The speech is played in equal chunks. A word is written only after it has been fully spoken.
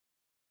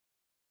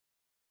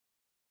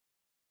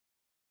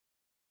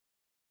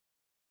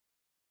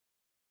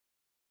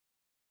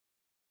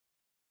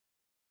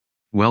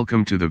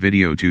Welcome to the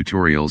video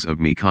tutorials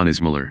of me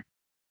Connors Miller.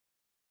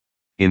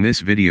 In this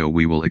video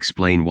we will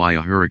explain why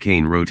a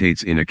hurricane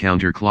rotates in a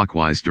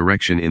counterclockwise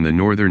direction in the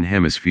northern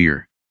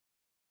hemisphere.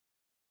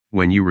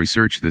 When you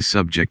research the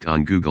subject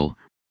on Google,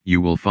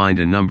 you will find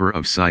a number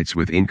of sites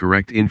with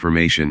incorrect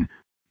information,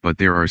 but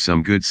there are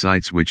some good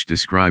sites which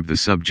describe the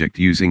subject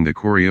using the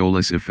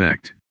Coriolis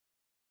effect.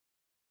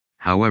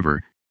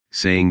 However,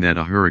 saying that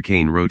a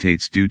hurricane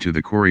rotates due to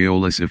the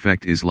Coriolis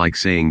effect is like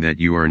saying that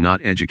you are not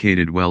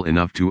educated well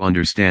enough to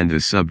understand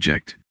this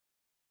subject.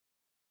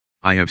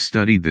 I have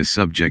studied this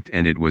subject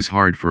and it was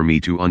hard for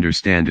me to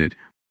understand it,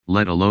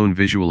 let alone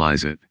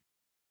visualize it.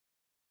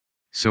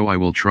 So I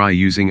will try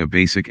using a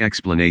basic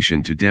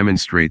explanation to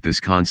demonstrate this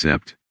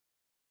concept.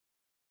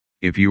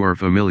 If you are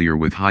familiar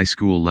with high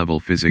school level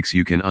physics,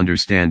 you can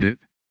understand it.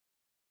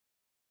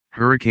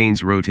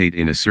 Hurricanes rotate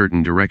in a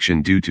certain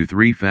direction due to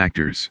three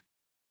factors.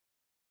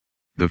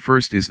 The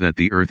first is that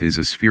the Earth is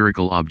a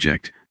spherical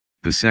object,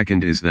 the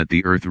second is that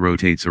the Earth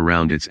rotates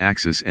around its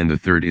axis, and the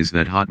third is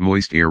that hot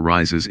moist air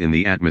rises in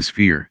the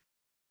atmosphere.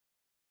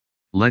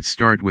 Let's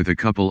start with a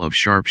couple of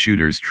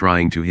sharpshooters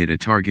trying to hit a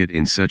target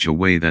in such a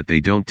way that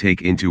they don't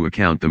take into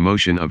account the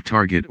motion of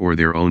target or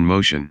their own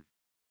motion.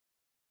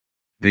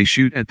 They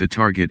shoot at the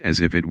target as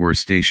if it were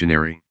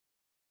stationary.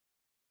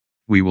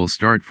 We will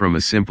start from a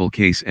simple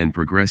case and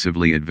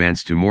progressively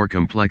advance to more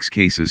complex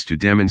cases to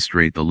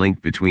demonstrate the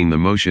link between the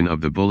motion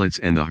of the bullets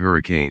and the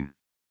hurricane.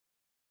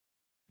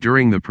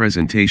 During the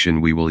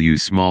presentation we will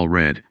use small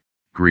red,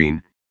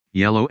 green,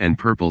 yellow and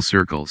purple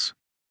circles.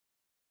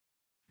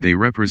 They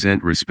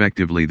represent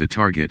respectively the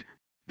target,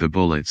 the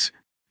bullets,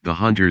 the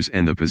hunters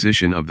and the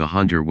position of the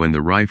hunter when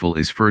the rifle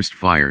is first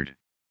fired.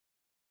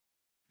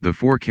 The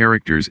four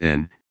characters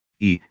N,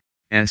 E,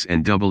 S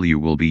and W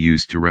will be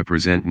used to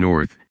represent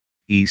north,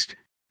 east,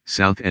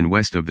 south and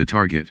west of the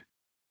target.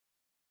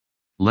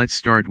 Let's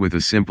start with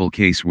a simple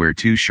case where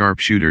two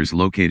sharpshooters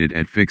located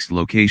at fixed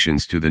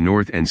locations to the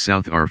north and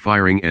south are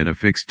firing at a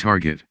fixed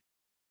target.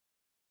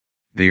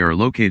 They are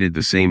located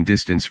the same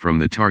distance from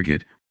the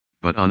target,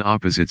 but on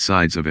opposite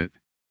sides of it.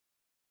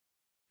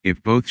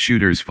 If both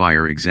shooters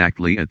fire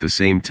exactly at the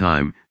same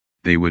time,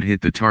 they would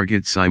hit the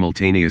target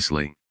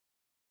simultaneously.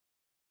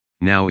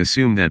 Now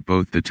assume that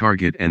both the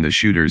target and the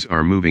shooters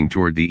are moving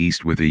toward the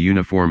east with a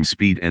uniform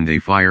speed and they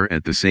fire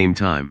at the same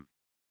time.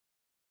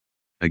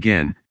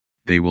 Again,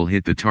 they will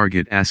hit the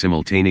target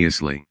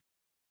asimultaneously.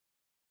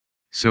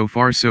 So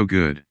far so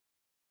good.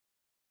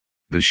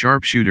 The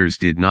sharpshooters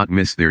did not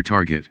miss their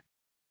target.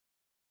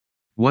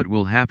 What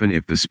will happen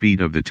if the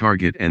speed of the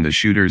target and the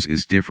shooters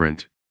is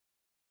different?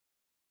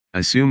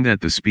 Assume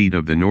that the speed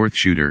of the north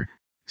shooter,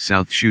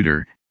 south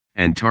shooter,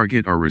 and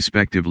target are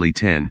respectively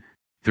 10,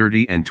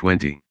 30 and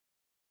 20.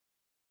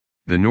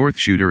 The north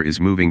shooter is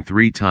moving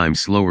 3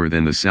 times slower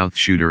than the south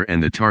shooter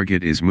and the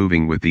target is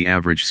moving with the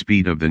average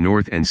speed of the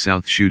north and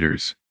south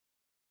shooters.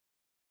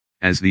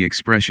 As the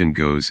expression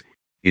goes,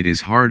 it is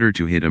harder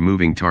to hit a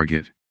moving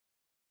target.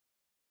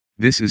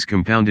 This is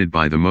compounded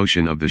by the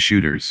motion of the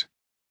shooters.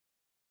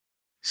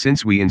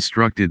 Since we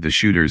instructed the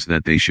shooters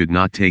that they should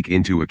not take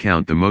into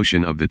account the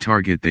motion of the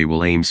target, they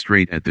will aim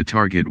straight at the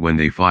target when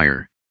they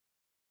fire.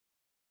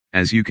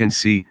 As you can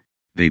see,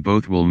 they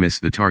both will miss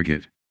the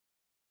target.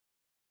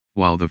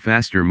 While the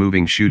faster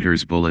moving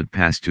shooter's bullet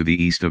passed to the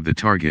east of the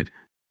target,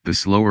 the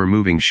slower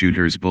moving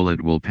shooter's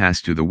bullet will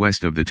pass to the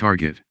west of the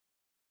target.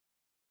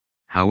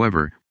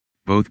 However,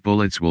 both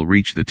bullets will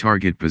reach the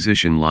target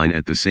position line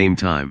at the same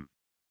time.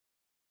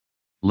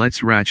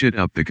 Let's ratchet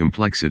up the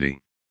complexity.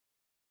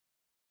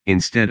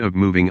 Instead of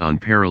moving on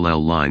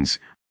parallel lines,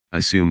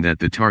 assume that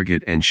the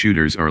target and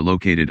shooters are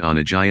located on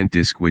a giant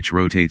disk which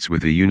rotates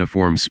with a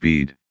uniform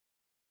speed.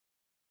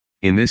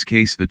 In this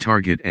case the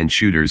target and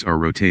shooters are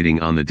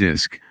rotating on the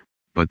disk,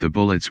 but the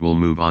bullets will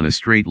move on a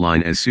straight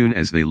line as soon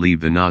as they leave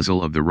the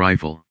nozzle of the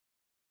rifle.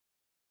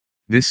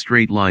 This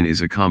straight line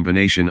is a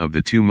combination of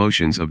the two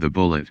motions of the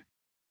bullet.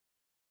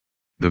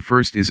 The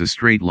first is a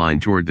straight line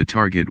toward the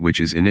target which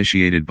is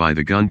initiated by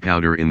the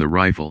gunpowder in the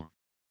rifle.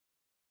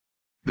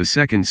 The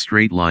second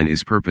straight line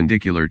is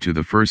perpendicular to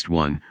the first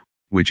one,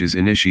 which is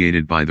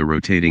initiated by the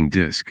rotating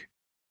disc.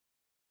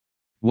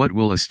 What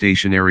will a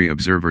stationary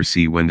observer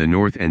see when the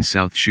north and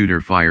south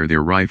shooter fire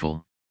their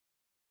rifle?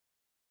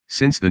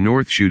 Since the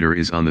north shooter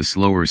is on the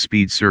slower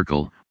speed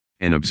circle,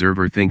 an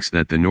observer thinks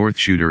that the north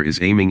shooter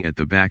is aiming at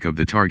the back of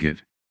the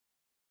target.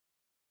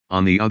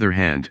 On the other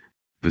hand,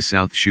 the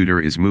south shooter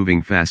is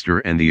moving faster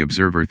and the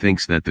observer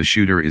thinks that the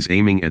shooter is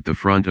aiming at the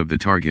front of the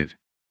target.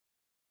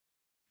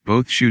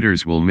 Both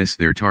shooters will miss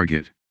their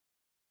target.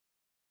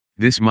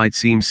 This might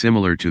seem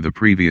similar to the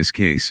previous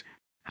case,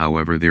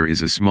 however there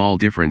is a small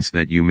difference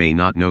that you may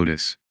not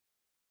notice.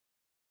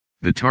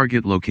 The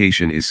target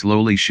location is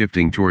slowly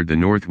shifting toward the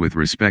north with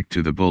respect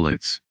to the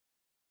bullets.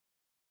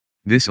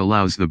 This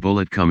allows the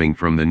bullet coming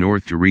from the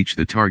north to reach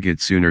the target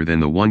sooner than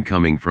the one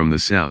coming from the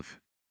south.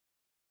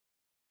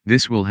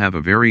 This will have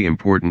a very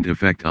important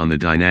effect on the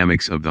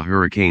dynamics of the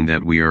hurricane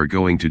that we are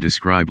going to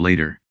describe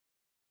later.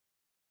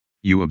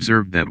 You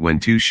observe that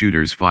when two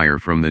shooters fire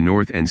from the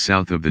north and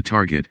south of the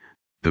target,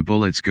 the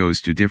bullets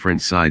goes to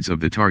different sides of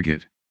the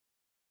target.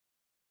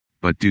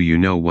 But do you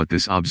know what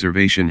this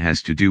observation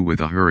has to do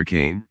with a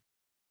hurricane?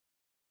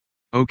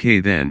 Okay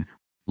then,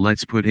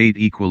 let's put 8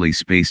 equally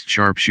spaced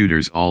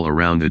sharpshooters all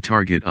around the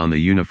target on the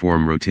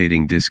uniform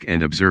rotating disc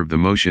and observe the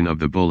motion of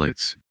the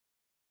bullets.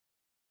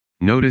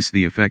 Notice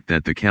the effect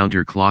that the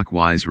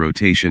counterclockwise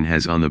rotation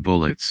has on the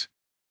bullets.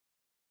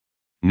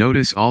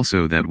 Notice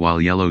also that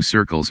while yellow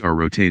circles are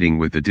rotating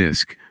with the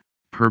disc,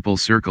 purple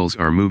circles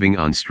are moving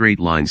on straight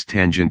lines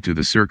tangent to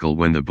the circle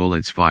when the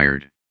bullets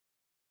fired.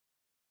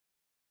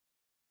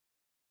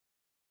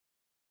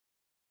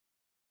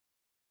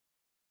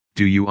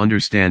 Do you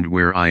understand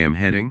where I am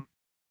heading?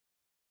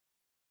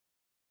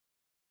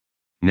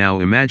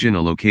 Now imagine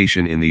a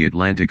location in the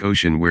Atlantic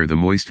Ocean where the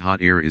moist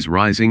hot air is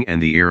rising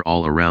and the air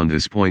all around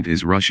this point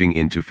is rushing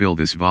in to fill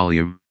this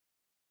volume.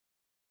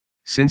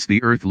 Since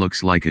the Earth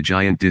looks like a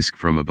giant disk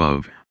from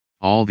above,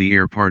 all the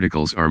air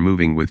particles are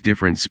moving with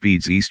different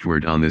speeds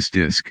eastward on this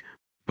disk,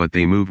 but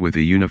they move with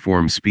a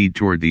uniform speed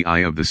toward the eye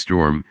of the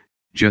storm,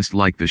 just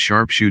like the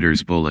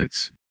sharpshooter's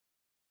bullets.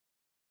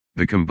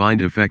 The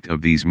combined effect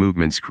of these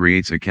movements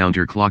creates a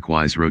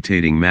counterclockwise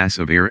rotating mass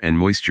of air and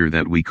moisture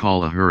that we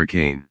call a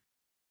hurricane.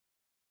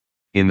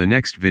 In the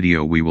next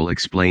video we will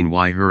explain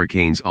why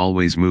hurricanes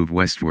always move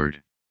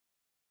westward.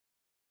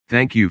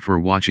 Thank you for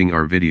watching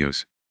our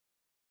videos.